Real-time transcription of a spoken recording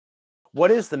What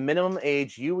is the minimum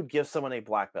age you would give someone a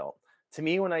black belt? To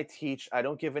me, when I teach, I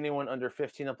don't give anyone under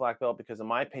 15 a black belt because, in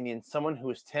my opinion, someone who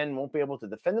is 10 won't be able to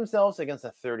defend themselves against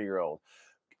a 30-year-old.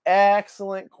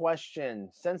 Excellent question.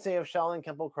 Sensei of Shaolin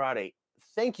Kempo Karate.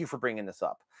 Thank you for bringing this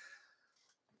up.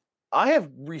 I have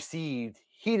received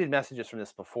heated messages from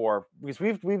this before because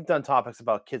we've done topics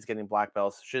about kids getting black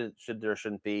belts, should there,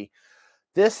 shouldn't be.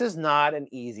 This is not an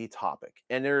easy topic,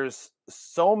 and there's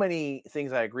so many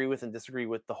things I agree with and disagree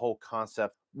with the whole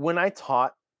concept. When I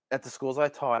taught at the schools I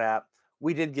taught at,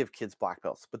 we did give kids black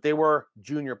belts, but they were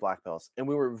junior black belts, and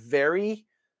we were very,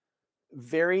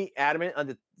 very adamant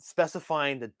on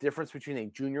specifying the difference between a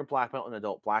junior black belt and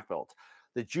adult black belt.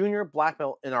 The junior black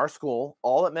belt in our school,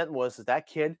 all it meant was that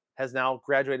kid has now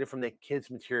graduated from the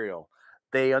kids material.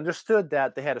 They understood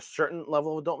that they had a certain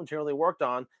level of adult material they worked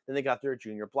on, then they got their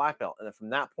junior black belt. And then from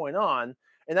that point on,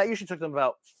 and that usually took them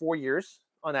about 4 years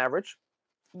on average,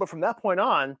 but from that point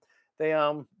on,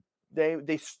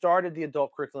 they started the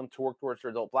adult curriculum to work towards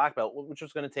their adult black belt, which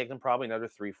was going to take them probably another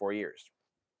 3-4 years.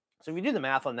 So if you do the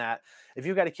math on that, if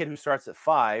you've got a kid who starts at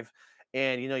 5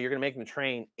 and you're going to make them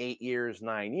train 8 years,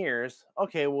 9 years,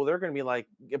 okay, well, they're going to be like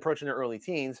approaching their early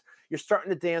teens. You're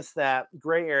starting to dance that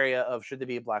gray area of should they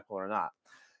be a black belt or not.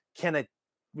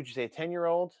 Would you say a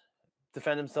 10-year-old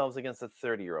defend themselves against a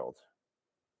 30-year-old?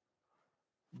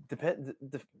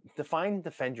 Define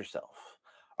defend yourself.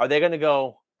 Are they going to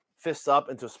go fists up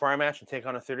into a sparring match and take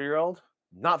on a 30-year-old?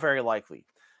 Not very likely.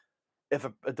 If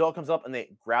an adult comes up and they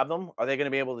grab them, are they going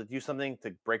to be able to do something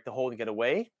to break the hold and get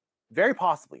away? Very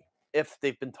possibly. If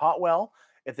they've been taught well,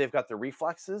 if they've got the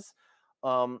reflexes.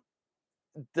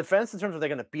 Defense in terms of they're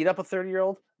going to beat up a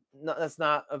 30-year-old, no, that's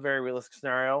not a very realistic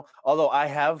scenario. Although I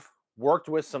have worked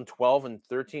with some 12 and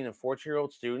 13 and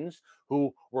 14-year-old students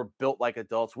who were built like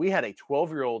adults. We had a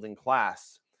 12-year-old in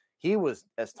class. He was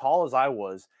as tall as I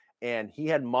was, and he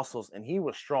had muscles, and he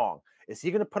was strong. Is he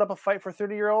going to put up a fight for a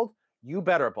 30-year-old? You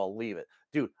better believe it.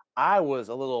 Dude, I was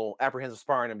a little apprehensive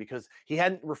sparring him because he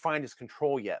hadn't refined his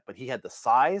control yet, but he had the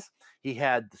size, he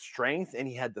had the strength, and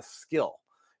he had the skill.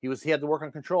 He had to work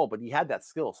on control, but he had that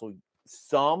skill. So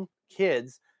some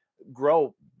kids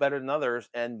grow better than others.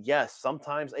 And yes,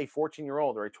 sometimes a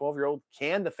 14-year-old or a 12-year-old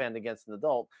can defend against an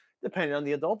adult, depending on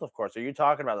the adult, of course. Are you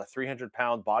talking about a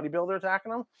 300-pound bodybuilder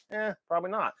attacking them?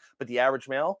 Probably not. But the average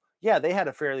male, yeah, they had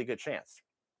a fairly good chance.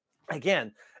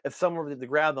 Again, if someone were to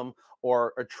grab them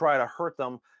or try to hurt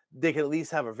them, they could at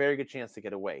least have a very good chance to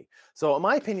get away. So in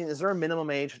my opinion, is there a minimum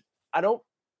age? I don't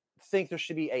think there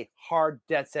should be a hard,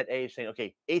 dead set age saying,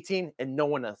 okay, 18 and no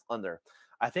one else under.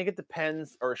 I think it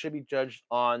depends, or it should be judged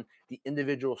on the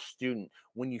individual student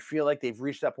when you feel like they've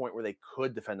reached that point where they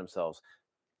could defend themselves.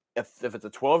 If it's a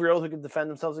 12-year-old who can defend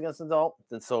themselves against an adult,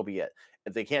 then so be it.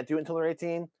 If they can't do it until they're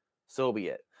 18, so be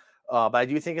it. But I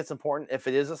do think it's important, if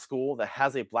it is a school that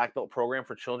has a black belt program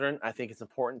for children, I think it's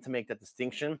important to make that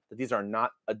distinction that these are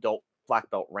not adult black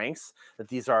belt ranks,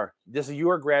 that you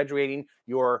are graduating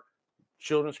your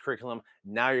children's curriculum.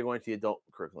 Now you're going to the adult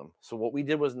curriculum. So what we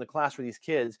did was in the class for these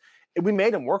kids, we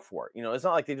made them work for it. It's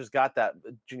not like they just got that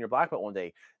junior black belt one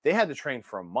day. They had to train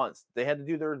for months. They had to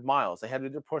do their miles. They had to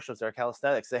do their push-ups, their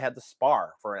calisthenics. They had to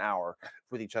spar for an hour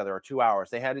with each other or 2 hours.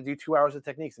 They had to do 2 hours of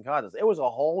techniques and katas. It was a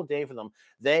whole day for them.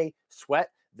 They sweat.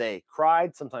 They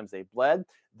cried. Sometimes they bled.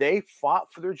 They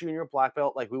fought for their junior black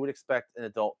belt like we would expect an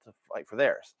adult to fight for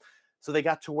theirs. So they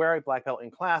got to wear a black belt in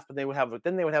class, but they would have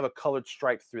a colored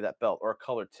stripe through that belt or a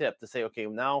colored tip to say, okay,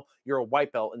 now you're a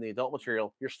white belt in the adult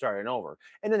material, you're starting over.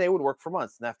 And then they would work for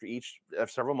months. And after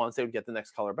several months, they would get the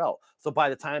next color belt. So by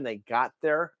the time they got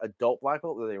their adult black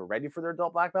belt, or they were ready for their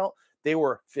adult black belt, they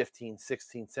were 15,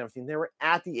 16, 17. They were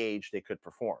at the age they could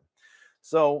perform.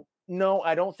 So no,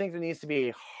 I don't think there needs to be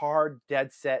a hard,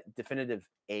 dead set, definitive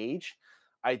age.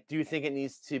 I do think it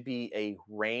needs to be a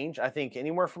range. I think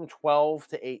anywhere from 12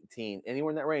 to 18, anywhere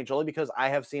in that range, only because I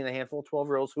have seen a handful of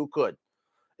 12-year-olds who could.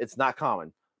 It's not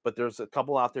common, but there's a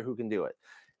couple out there who can do it.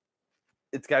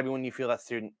 It's got to be when you feel that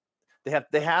student.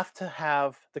 They have to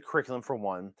have the curriculum for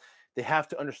one. They have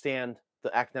to understand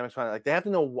the academics behind it. Like they have to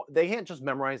know, they can't just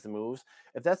memorize the moves.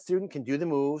 If that student can do the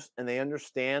moves and they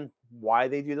understand why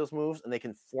they do those moves and they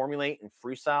can formulate and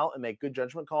freestyle and make good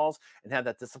judgment calls and have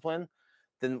that discipline,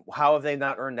 then how have they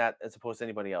not earned that as opposed to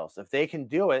anybody else? If they can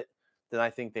do it, then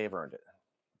I think they've earned it.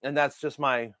 And that's just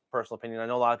my personal opinion. I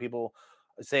know a lot of people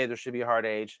say there should be a hard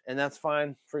age, and that's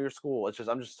fine for your school.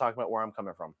 I'm just talking about where I'm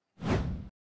coming from.